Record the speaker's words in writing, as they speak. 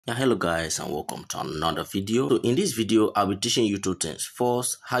Yeah, hello guys and welcome to another video. So in this video, I'll be teaching you two things.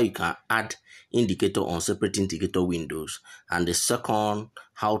 First, how you can add indicator on separate indicator windows, and the second,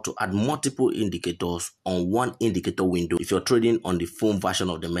 how to add multiple indicators on one indicator window if you're trading on the phone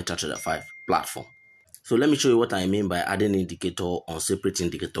version of the MetaTrader 5 platform. So let me show you what I mean by adding indicator on separate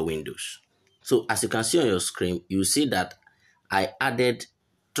indicator windows. So as you can see on your screen, you see that I added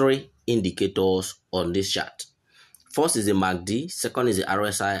three indicators on this chart. First is the MACD, second is the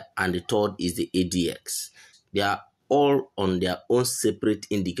RSI, and the third is the ADX. They are all on their own separate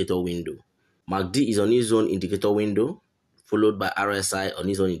indicator window. MACD is on its own indicator window, followed by RSI on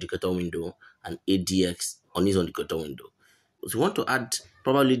its own indicator window, and ADX on its own indicator window. So you want to add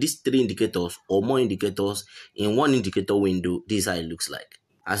probably these three indicators or more indicators in one indicator window. This is how it looks like.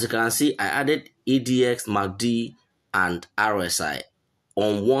 As you can see, I added ADX, MACD, and RSI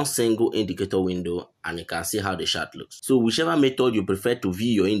on one single indicator window, and you can see how the chart looks. So whichever method you prefer to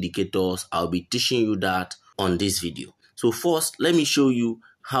view your indicators, I'll be teaching you that on this video. So first, let me show you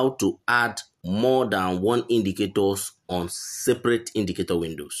how to add more than one indicators on separate indicator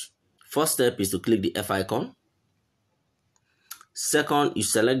windows. First step is to click the F icon. Second, you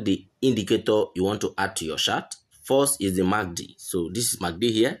select the indicator you want to add to your chart. First is the MACD. So this is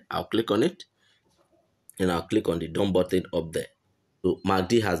MACD here. I'll click on it, and I'll click on the done button up there. So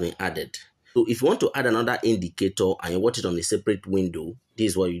MACD has been added. So if you want to add another indicator and you want it on a separate window,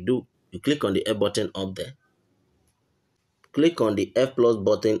 this is what you do. You click on the F button up there. Click on the F plus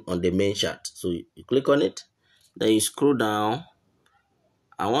button on the main chart. So you click on it. Then you scroll down.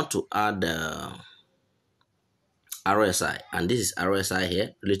 I want to add RSI. And this is RSI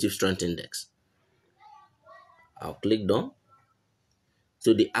here, Relative Strength Index. I'll click done.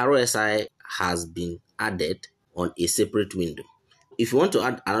 So the RSI has been added on a separate window. If you want to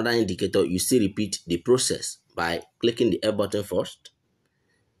add another indicator, you still repeat the process by clicking the F button first,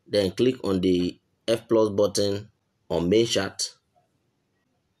 then click on the F plus button on main chart,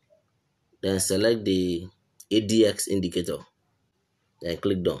 then select the ADX indicator, then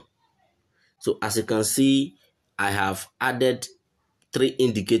click done. So as you can see, I have added three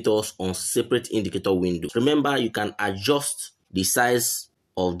indicators on separate indicator windows. Remember, you can adjust the size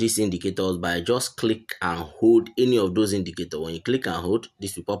of these indicators by just click and hold any of those indicators. When you click and hold,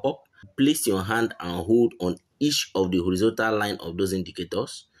 this will pop up. Place your hand and hold on each of the horizontal line of those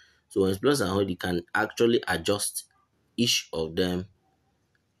indicators. So when you place and hold, you can actually adjust each of them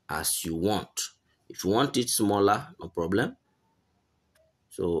as you want. If you want it smaller, no problem.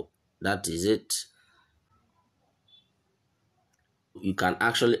 So that is it. You can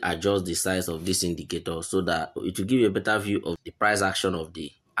actually adjust the size of this indicator so that it will give you a better view of the price action of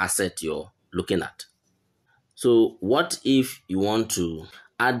the asset you're looking at. So what if you want to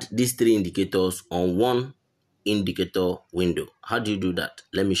add these three indicators on one indicator window? How do you do that?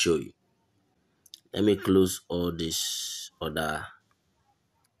 Let me show you. Let me close all these other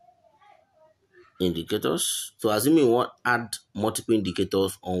indicators. So assuming you want to add multiple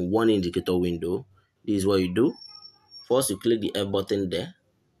indicators on one indicator window, this is what you do. First, you click the F button there.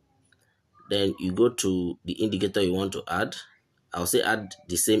 Then you go to the indicator you want to add. I'll say add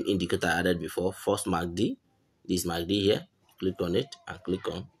the same indicator I added before. First MACD. This MACD here. Click on it and click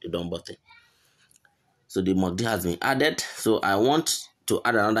on the done button. So the MACD has been added. So I want to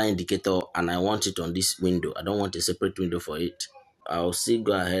add another indicator and I want it on this window. I don't want a separate window for it. I'll still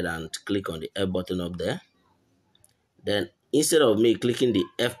go ahead and click on the F button up there. Then instead of me clicking the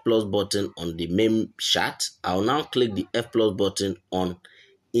F plus button on the main chart, I'll now click the F plus button on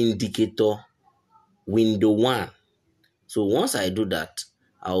indicator window 1. So once I do that,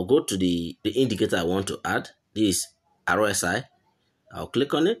 I'll go to the indicator I want to add. This is RSI. I'll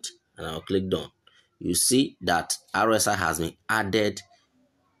click on it and I'll click done. You see that RSI has been added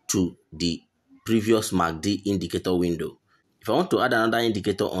to the previous MACD indicator window. If I want to add another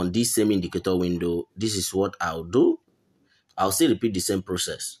indicator on this same indicator window, this is what I'll do. I'll still repeat the same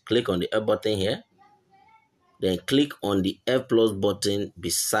process. Click on the F button here. Then click on the F plus button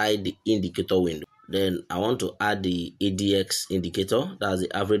beside the indicator window. Then I want to add the ADX indicator. That's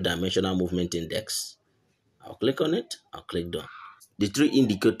the average dimensional movement index. I'll click on it. I'll click done. The three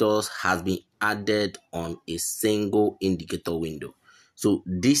indicators has been added on a single indicator window. So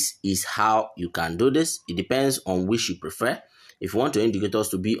this is how you can do this. It depends on which you prefer. If you want your indicators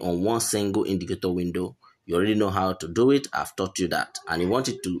to be on one single indicator window, you already know how to do it. I've taught you that. And you want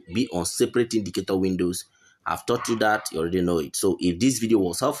it to be on separate indicator windows, I've taught you that. You already know it. So if this video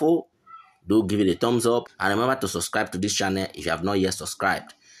was helpful, do give it a thumbs up and remember to subscribe to this channel if you have not yet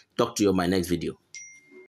subscribed. Talk to you on my next video.